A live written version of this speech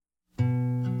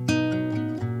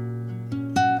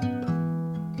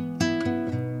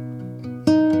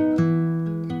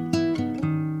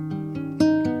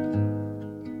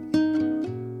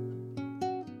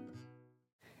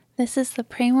This is the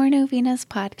Pray More Novenas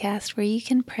podcast where you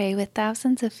can pray with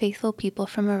thousands of faithful people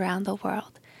from around the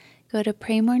world. Go to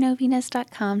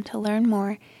praymorenovenas.com to learn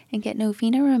more and get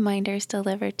novena reminders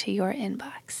delivered to your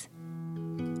inbox.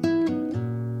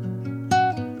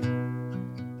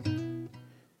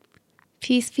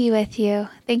 Peace be with you.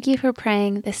 Thank you for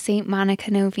praying the St. Monica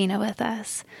Novena with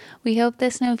us. We hope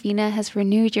this novena has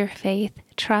renewed your faith,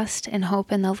 trust, and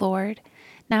hope in the Lord.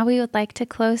 Now we would like to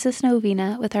close this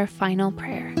novena with our final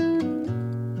prayer.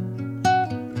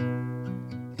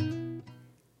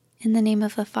 In the name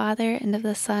of the Father, and of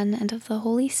the Son, and of the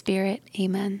Holy Spirit,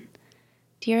 Amen.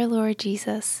 Dear Lord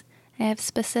Jesus, I have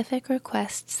specific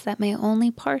requests that may only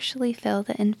partially fill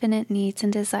the infinite needs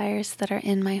and desires that are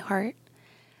in my heart.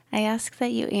 I ask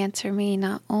that you answer me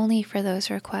not only for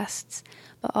those requests,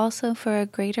 but also for a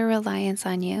greater reliance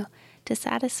on you to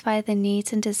satisfy the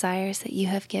needs and desires that you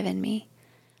have given me.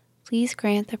 Please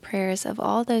grant the prayers of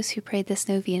all those who prayed this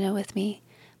novena with me.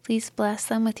 Please bless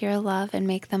them with your love and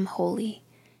make them holy.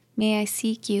 May I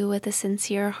seek you with a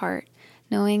sincere heart,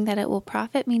 knowing that it will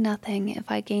profit me nothing if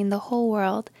I gain the whole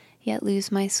world, yet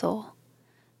lose my soul.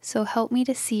 So help me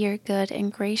to see your good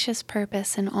and gracious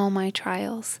purpose in all my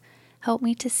trials. Help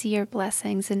me to see your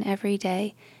blessings in every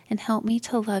day, and help me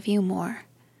to love you more.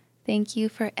 Thank you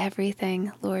for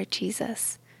everything, Lord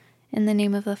Jesus. In the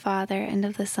name of the Father, and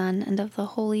of the Son, and of the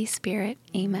Holy Spirit,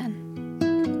 Amen.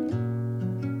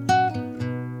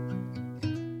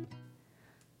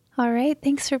 All right,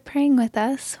 thanks for praying with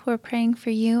us. We're praying for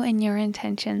you and your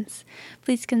intentions.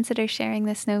 Please consider sharing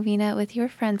this novena with your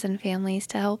friends and families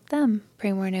to help them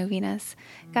pray more novenas.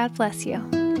 God bless you.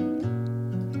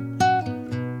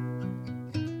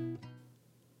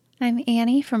 I'm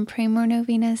Annie from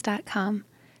praymorenovenas.com.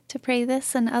 To pray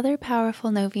this and other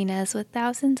powerful novenas with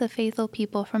thousands of faithful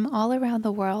people from all around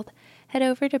the world, head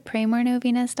over to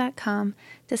praymorenovenas.com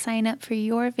to sign up for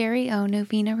your very own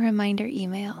novena reminder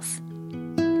emails.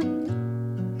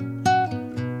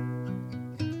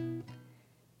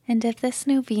 And if this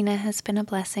novena has been a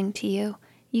blessing to you,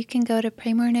 you can go to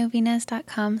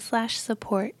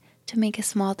praymorenovenas.com/support to make a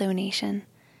small donation.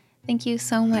 Thank you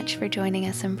so much for joining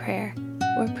us in prayer.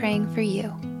 We're praying for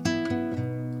you.